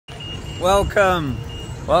Welcome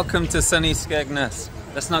to sunny Skegness.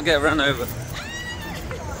 Let's not get run over.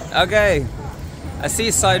 Okay, a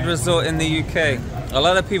seaside resort in the UK. A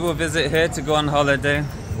lot of people visit here to go on holiday.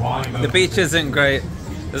 The beach isn't great.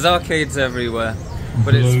 There's arcades everywhere,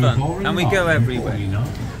 but it's fun. And we go everywhere.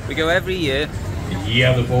 We go every year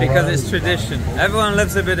because it's tradition. Everyone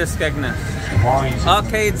loves a bit of Skegness.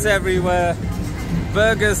 Arcades everywhere,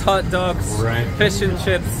 burgers, hot dogs, fish and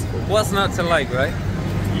chips. What's not to like, right?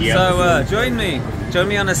 So join me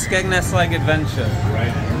on a Skegness-like adventure.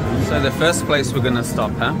 So the first place we're gonna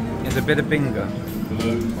stop at is a bit of bingo.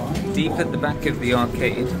 Deep at the back of the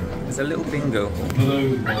arcade is a little bingo.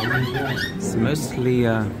 It's mostly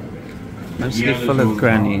full of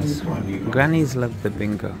grannies. Grannies love the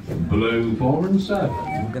bingo. Blue 4 and 7.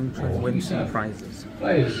 I'm gonna try to win some prizes.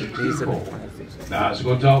 These are the prizes. That's a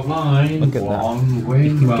good top line. Look at that.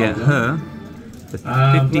 You can get her for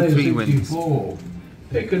 53 wins.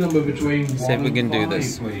 Pick a number between See if we can do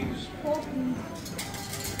this. Please.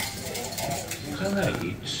 6 and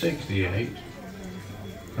 8, 68.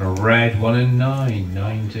 A red 1 and 9,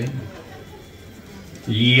 19.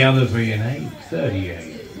 Yellow 3 and 8,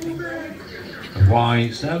 38. A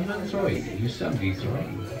white 7 and 3, 73.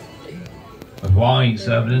 A white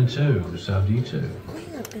 7 and 2, 72.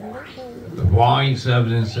 A white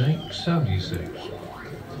 7 and 6, 76.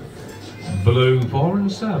 Blue 4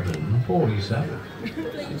 and 7, 47.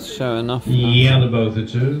 It's showing off. Yellow both are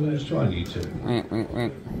 2 is 22.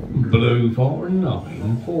 Blue 4 and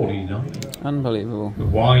 9, 49. Unbelievable. The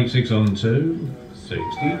white 6 on 2,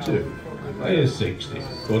 62. There's 60.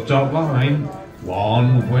 Good top line.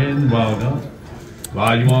 1 win, well done.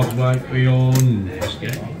 Slide your marks back for your next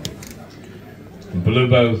game. Blue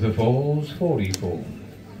both are 4s, 44.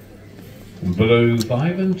 Blue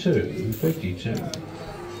 5 and 2, 52.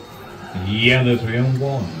 Yellow 3 and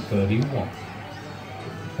 1, 31.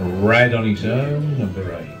 Red on its own,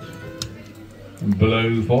 number 8.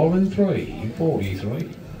 Blue 4 and 3, 43.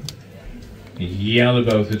 Yellow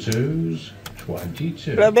both are 2s,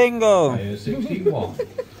 22. Bingo! 61.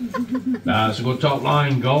 That's a good top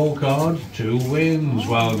line goal card. 2 wins,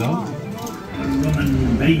 well done.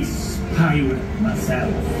 I'm a base pirate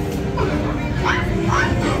myself.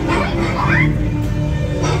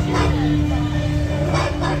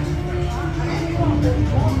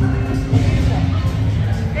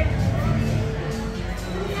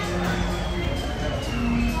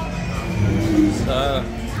 So,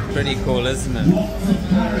 pretty cool, isn't it?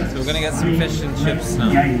 So we're gonna get some fish and chips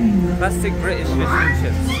now. Classic British fish and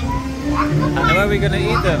chips. And where are we gonna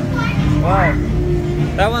eat them? Wow.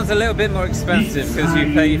 That one's a little bit more expensive because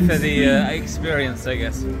you pay for the experience, I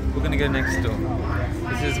guess. We're gonna go next door.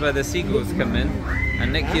 This is where the seagulls come in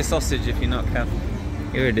and nick your sausage if you're not careful.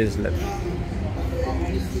 Here it is, look.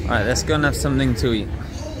 Alright, let's go and have something to eat.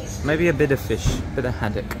 Maybe a bit of fish, a bit of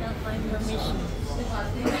haddock.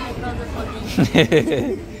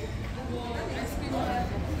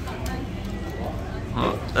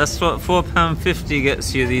 Oh, that's what £4.50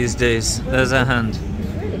 gets you these days. There's a hand.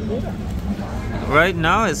 Right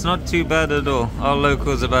now it's not too bad at all. Our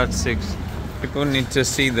local's about 6. People need to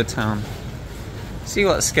see the town. See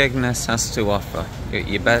what Skegness has to offer. You get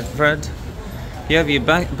your bet bread. You have your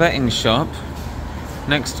betting shop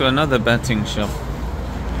next to another betting shop.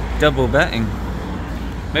 Double betting.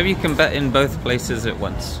 Maybe you can bet in both places at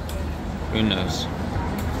once. Who knows?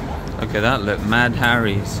 Look at that, look, Mad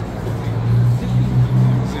Harry's.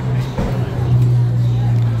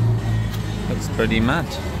 Looks pretty mad.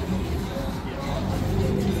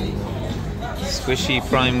 Squishy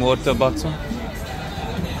prime water bottle.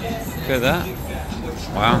 Look at that.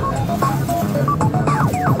 Wow.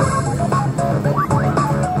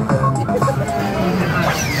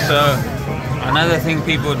 So, another thing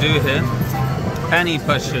people do here, penny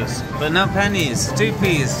pushers, but not pennies,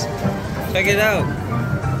 2p's. Check it out.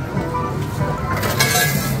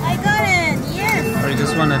 I got it, yes. Or you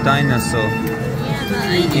just want a dinosaur. Yeah,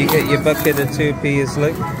 but You get your bucket of 2p's,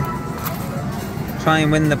 look. Try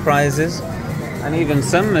and win the prizes. And even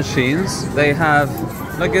some machines, they have,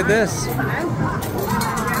 look at this.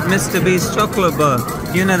 Mr. Beast chocolate bar.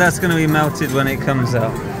 You know that's going to be melted when it comes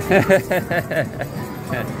out.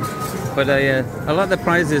 But a lot of the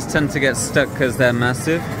prizes tend to get stuck because they're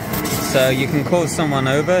massive. So you can call someone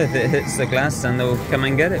over if it hits the glass and they'll come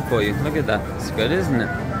and get it for you. Look at that. It's good, isn't it?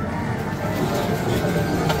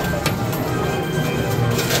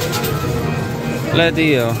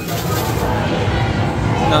 Bloody hell.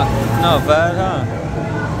 Not bad, huh?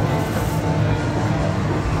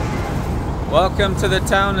 Welcome to the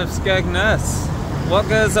town of Skegness. What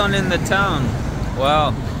goes on in the town?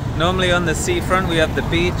 Well, normally on the seafront we have the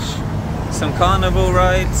beach, some carnival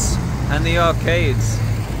rides, and the arcades.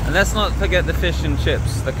 And let's not forget the fish and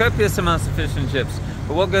chips, the copious amounts of fish and chips.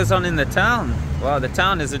 But what goes on in the town? Well, the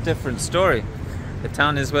town is a different story. The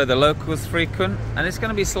town is where the locals frequent, and it's going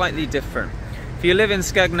to be slightly different. If you live in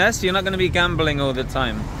Skegness, you're not going to be gambling all the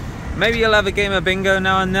time. Maybe you'll have a game of bingo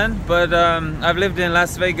now and then, but I've lived in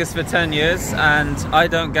Las Vegas for 10 years and I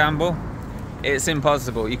don't gamble. It's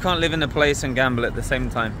impossible. You can't live in a place and gamble at the same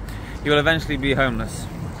time. You'll eventually be homeless.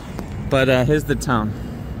 But here's the town.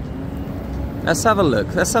 Let's have a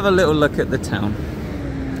look. Let's have a little look at the town.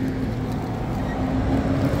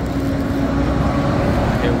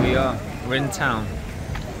 Here we are. We're in town.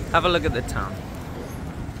 Have a look at the town.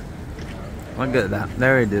 Look at that.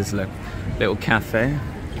 There it is, look. Little cafe.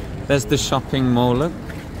 There's the shopping mall, look.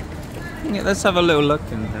 Yeah, let's have a little look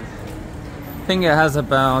in there. I think it has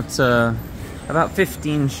about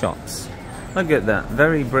 15 shops. Look at that.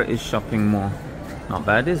 Very British shopping mall. Not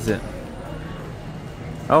bad, is it?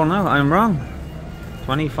 Oh no, I'm wrong.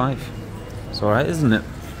 25. It's alright, isn't it?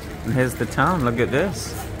 And here's the town. Look at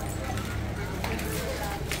this.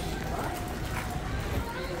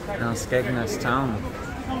 Now Skegness town.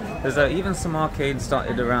 There's even some arcades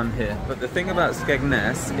started around here. But the thing about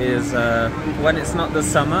Skegness is when it's not the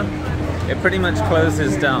summer, it pretty much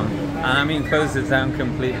closes down. And I mean closes down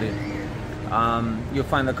completely. You'll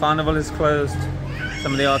find the carnival is closed,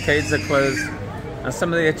 some of the arcades are closed, and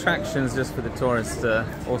some of the attractions just for the tourists are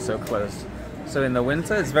also closed. So in the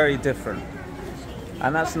winter it's very different.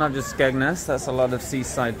 And that's not just Skegness, that's a lot of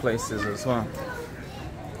seaside places as well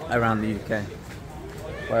around the UK.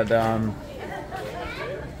 But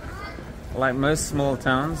like most small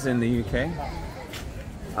towns in the UK,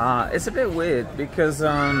 it's a bit weird because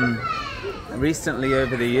recently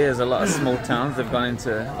over the years a lot of small towns have gone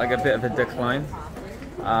into like a bit of a decline.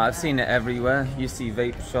 I've seen it everywhere. You see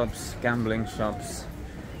vape shops, gambling shops,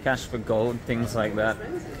 cash for gold, things like that.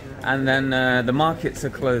 And then the markets are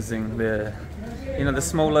closing. The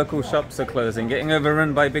small local shops are closing, getting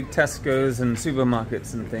overrun by big Tesco's and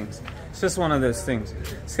supermarkets and things. It's just one of those things.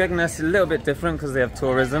 Skegness is a little bit different because they have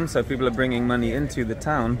tourism, so people are bringing money into the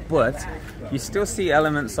town, but you still see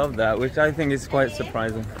elements of that, which I think is quite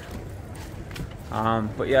surprising.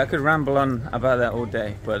 But yeah, I could ramble on about that all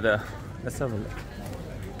day, but let's have a look.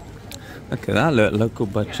 Look at that, look, local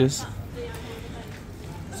butchers.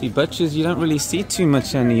 See, butchers you don't really see too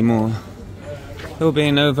much anymore. They're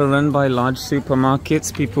being overrun by large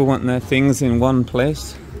supermarkets. People want their things in one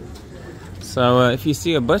place. So if you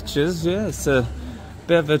see a butcher's, yeah, it's a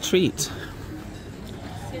bit of a treat.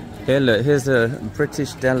 Here, look, here's a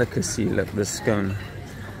British delicacy, look, the scone.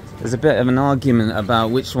 There's a bit of an argument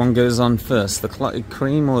about which one goes on first, the clotted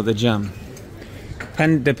cream or the jam.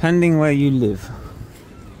 Depending where you live.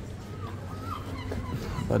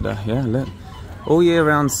 But yeah, look. All year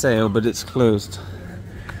round sale, but it's closed.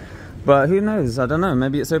 But who knows? I don't know.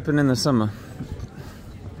 Maybe it's open in the summer.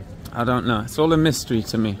 I don't know. It's all a mystery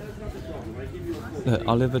to me. Look,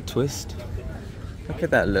 Oliver Twist. Look at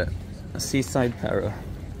that, look. A Seaside Perro.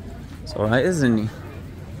 It's alright, isn't he?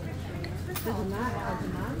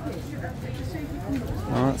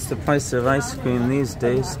 Well, that's the price of ice cream these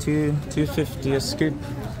days. $2.50 a scoop.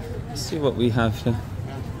 Let's see what we have here.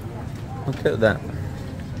 Look at that.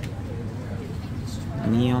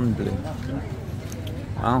 Neon blue.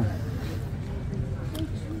 Wow.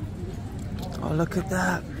 Oh, look at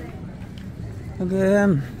that. Look at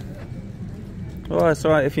him. Oh, it's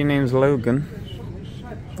alright if your name's Logan.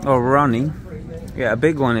 Or Ronnie. Yeah, a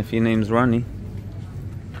big one if your name's Ronnie.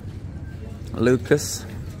 Lucas.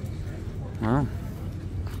 Wow.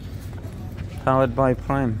 Powered by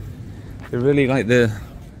Prime. They really like the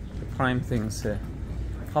Prime things here.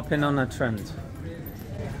 Hopping on a trend.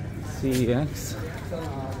 CEX.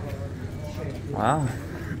 Wow.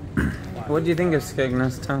 What do you think of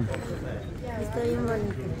Skegness town?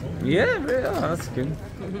 Yeah, really? Oh, that's good.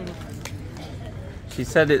 She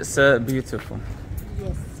said it's beautiful.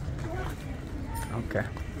 Yes. Okay.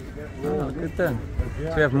 Oh, good then.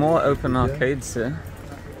 So we have more open arcades here.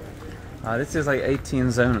 This is like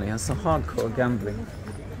 18s only. That's a hardcore gambling.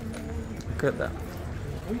 Look at that.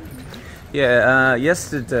 Yeah,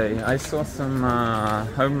 yesterday I saw some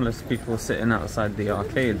homeless people sitting outside the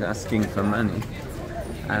arcade asking for money.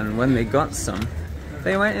 And when they got some,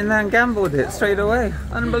 they went in there and gambled it straight away.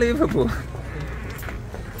 Unbelievable.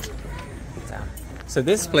 So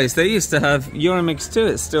this place, they used to have Euromix too.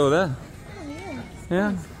 It's still there.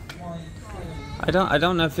 Yeah. I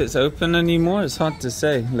don't know if it's open anymore. It's hard to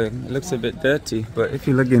say. Look, it looks a bit dirty. But if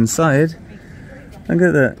you look inside, look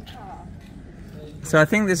at that. So I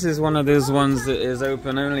think this is one of those ones that is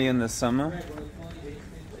open only in the summer.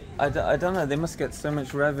 I don't know, they must get so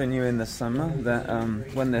much revenue in the summer that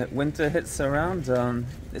when the winter hits around,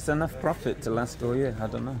 it's enough profit to last all year. I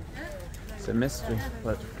don't know. It's a mystery,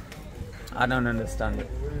 but I don't understand it.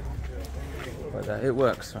 But it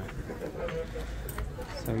works, right?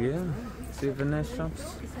 So yeah, souvenir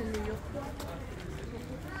shops.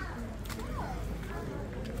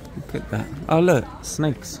 Look at that. Oh look,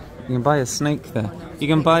 snakes. You can buy a snake there. You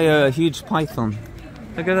can buy a huge python.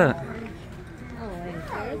 Look at that.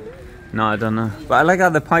 No, I don't know. But I like how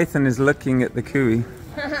the python is looking at the cooey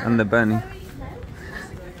and the bunny.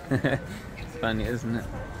 It's funny, isn't it?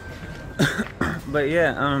 But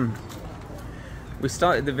yeah, we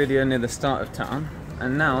started the video near the start of town,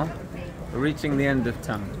 and now we're reaching the end of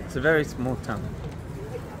town. It's a very small town,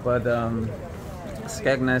 but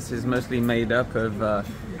Skegness is mostly made up of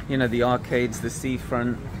you know, the arcades, the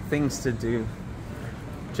seafront, things to do.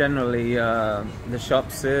 Generally, the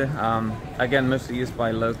shops here, again, mostly used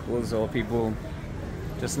by locals or people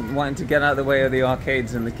just wanting to get out of the way of the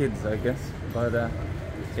arcades and the kids, I guess. But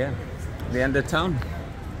yeah, the end of town.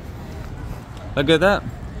 Look at that.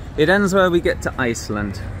 It ends where we get to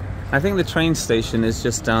Iceland. I think the train station is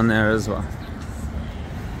just down there as well.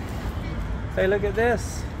 Hey, look at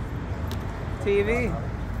this. TV.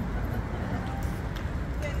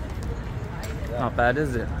 Not bad,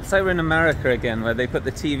 is it? It's like we're in America again, where they put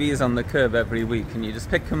the TVs on the curb every week and you just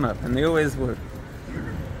pick them up, and they always would.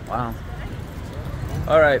 Wow.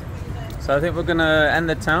 Alright, so I think we're gonna end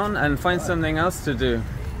the town and find something else to do.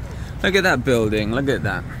 Look at that building, look at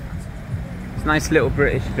that. It's a nice little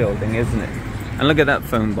British building, isn't it? And look at that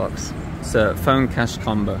phone box. It's a phone cash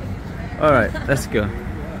combo. Alright, let's go.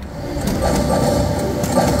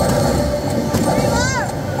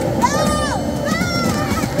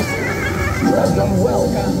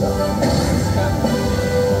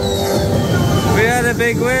 We had a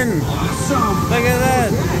big win. Awesome. Look at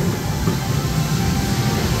that.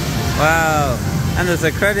 Wow. And there's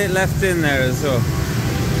a credit left in there as well.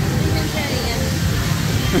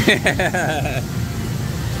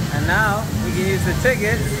 And now we can use the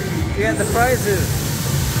tickets to get the prizes.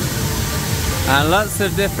 And lots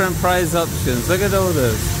of different prize options. Look at all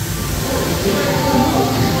those.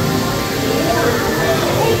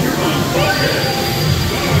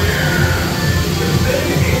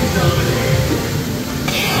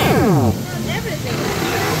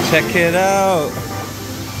 Check it out.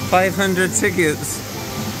 500 tickets.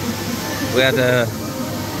 We had a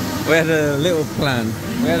little plan.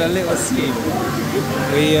 We had a little scheme.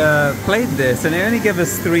 We played this and it only gave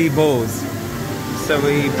us 3 balls. So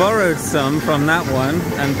we borrowed some from that one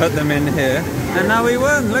and put them in here. And now we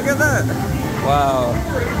won. Look at that. Wow.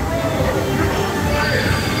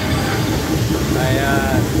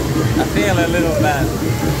 I feel a little bad.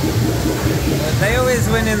 But they always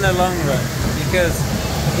win in the long run, because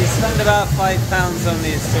you spend about £5 on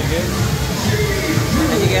these tickets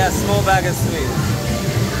and you get a small bag of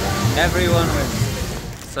sweets. Everyone wins.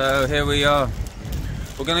 So here we are.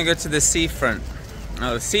 We're gonna go to the seafront.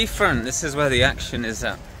 Now the seafront, this is where the action is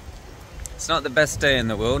at. It's not the best day in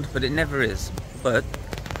the world, but it never is. But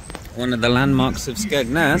one of the landmarks of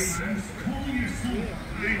Skegness,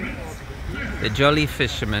 the Jolly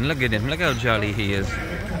Fisherman. Look at him, look how jolly he is.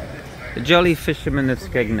 The Jolly Fisherman of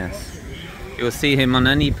Skegness. You'll see him on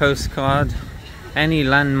any postcard, any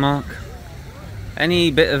landmark,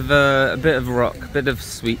 any bit of rock, bit of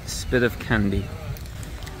sweets, bit of candy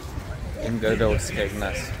in good old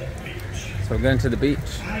Skegness. So we're going to the beach.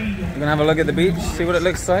 We're gonna have a look at the beach, see what it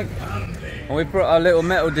looks like. And we brought our little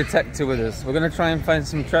metal detector with us. We're gonna try and find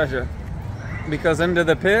some treasure, because under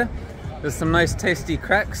the pier there's some nice tasty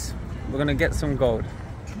cracks. We're gonna get some gold,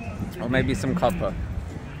 or maybe some copper,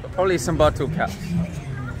 but probably some bottle caps.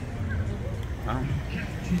 Wow.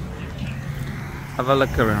 Have a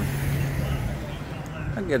look around.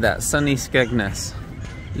 Look at that, sunny Skegness.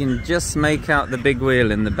 You can just make out the big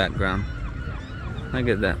wheel in the background. Look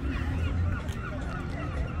at that.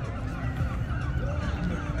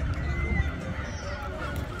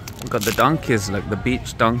 We've got the donkeys, look, the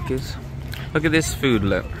beach donkeys. Look at this food,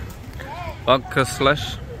 look. Vodka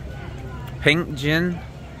slush, pink gin,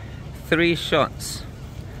 3 shots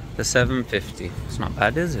for $7.50. It's not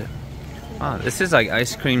bad, is it? Wow, this is like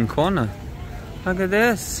ice cream corner. Look at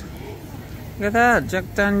this. Look at that,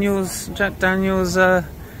 Jack Daniel's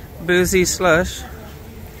boozy slush.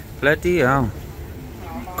 Bloody hell.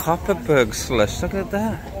 Copperberg slush, look at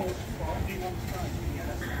that.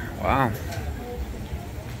 Wow.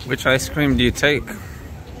 Which ice cream do you take?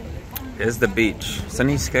 Here's the beach,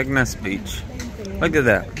 sunny Skegness beach. Look at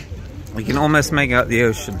that. You can almost make out the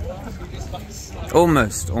ocean.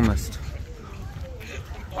 Almost.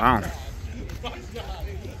 Wow.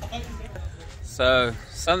 So,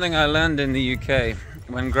 something I learned in the UK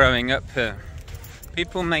when growing up here.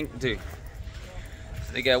 People make do.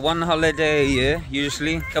 So they get one holiday a year,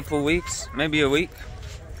 usually a couple of weeks, maybe a week.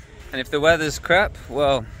 And if the weather's crap,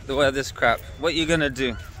 well, the weather's crap. What you gonna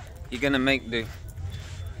do? You're gonna make do.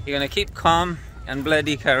 You're gonna keep calm and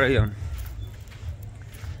bloody carry on.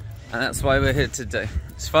 And that's why we're here today.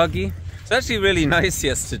 It's foggy. It's actually really nice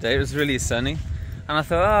yesterday. It was really sunny. And I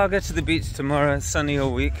thought, oh, I'll go to the beach tomorrow. It's sunny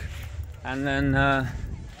all week. And then,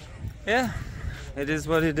 yeah, it is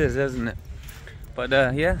what it is, isn't it? But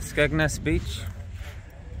yeah, Skegness Beach.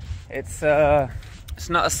 It's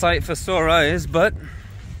not a sight for sore eyes, but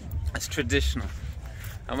it's traditional.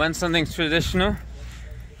 And when something's traditional,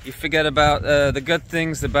 you forget about the good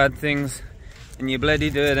things, the bad things, and you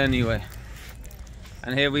bloody do it anyway.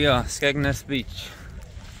 And here we are, Skegness Beach.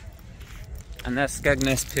 And there's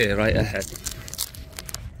Skegness Pier right ahead.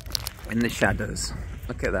 In the shadows.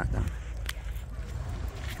 Look at that now.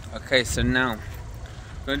 Okay, so now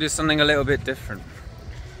we're going to do something a little bit different.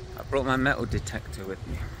 I brought my metal detector with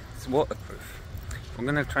me. It's waterproof. I'm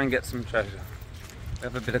going to try and get some treasure. We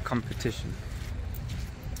have a bit of competition.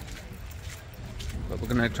 But we're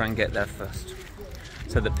going to try and get there first.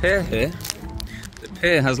 So the pier here, the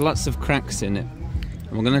pier has lots of cracks in it.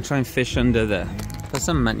 And we're going to try and fish under there for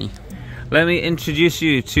some money. Let me introduce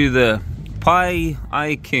you to the Pai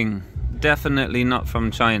Ai King. Definitely not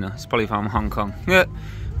from China. It's probably from Hong Kong. Yeah.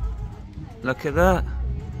 Look at that.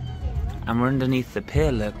 And we're underneath the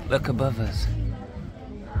pier, look above us.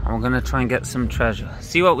 And we're going to try and get some treasure.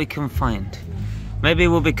 See what we can find. Maybe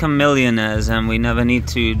we'll become millionaires and we never need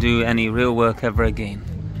to do any real work ever again.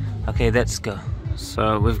 Okay, let's go.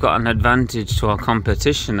 So we've got an advantage to our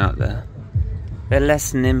competition out there. They're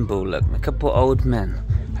less nimble, look, a couple old men.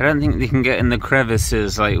 I don't think they can get in the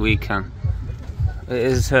crevices like we can. It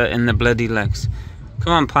is hurting the bloody legs.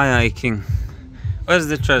 Come on, Pai Ai King. Where's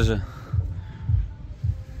the treasure?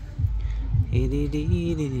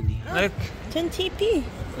 Look. 20p.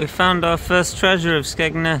 We found our first treasure of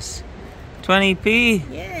Skegness. 20p.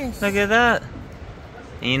 Yes. Look at that.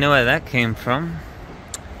 And you know where that came from?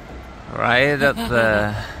 Right up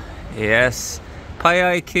there. Yes. Pai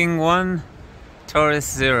Ai King 1,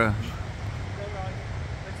 Tourist 0.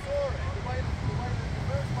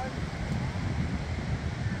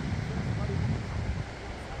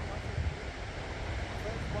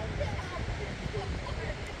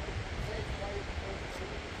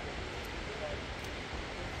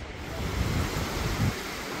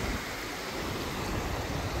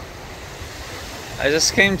 I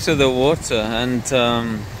just came to the water and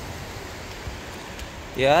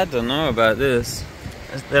yeah, I don't know about this.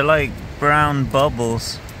 They're like brown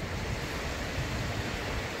bubbles.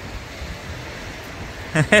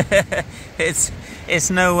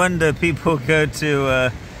 It's no wonder people go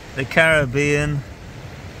to the Caribbean,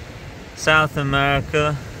 South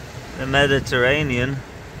America, the Mediterranean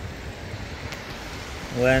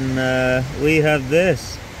when we have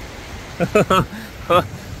this.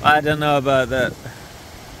 I don't know about that.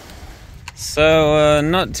 So,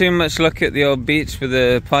 not too much luck at the old beach with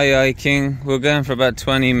the Pai Ai King. We're going for about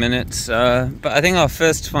 20 minutes. But I think our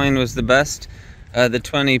first find was the best. The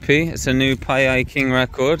 20p. It's a new Pai Ai King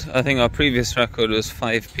record. I think our previous record was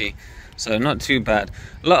 5p. So, not too bad.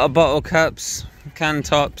 A lot of bottle caps, can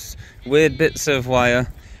tops, weird bits of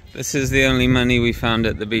wire. This is the only money we found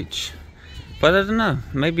at the beach. But I don't know.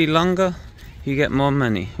 Maybe longer, you get more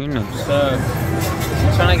money. Who knows? So,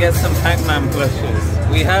 trying to get some Pac-Man plushes.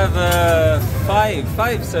 We have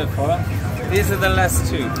five so far. These are the last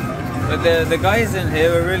two. But the guys in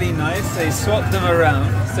here are really nice. They swapped them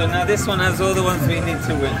around. So now this one has all the ones we need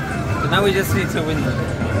to win. So now we just need to win them.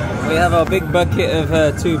 We have our big bucket of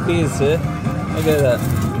 2p's here. Look at that.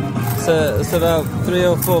 So it's about 3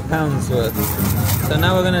 or 4 pounds worth. So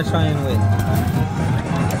now we're going to try and win.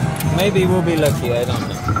 Maybe we'll be lucky, I don't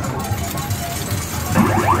know.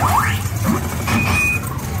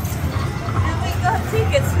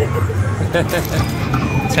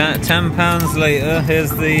 £10 later,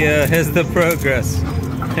 here's the progress.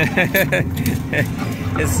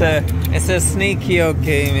 It's a sneaky old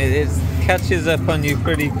game. It catches up on you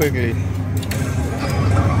pretty quickly.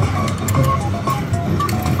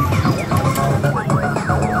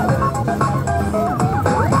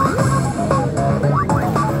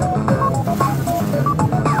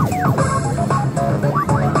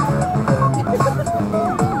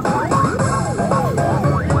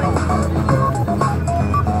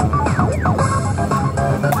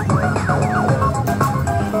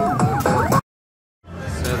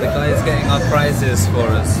 Prizes for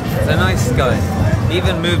us. He's a nice guy. He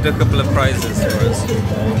even moved a couple of prizes for us.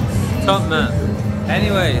 Top man.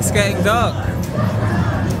 Anyway, it's getting dark.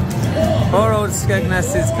 Poor old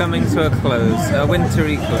Skegness is coming to a close, a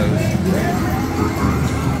wintry close.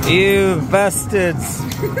 You bastards!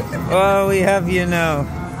 Oh, we have you now.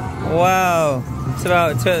 Wow, it's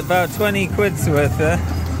about 20 quid's worth, huh?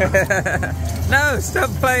 No, stop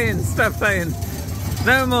playing,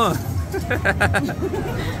 no more.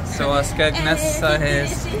 So our Skegness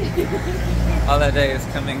holiday is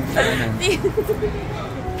coming to an end.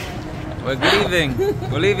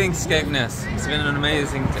 We're leaving Skegness. It's been an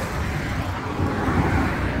amazing day.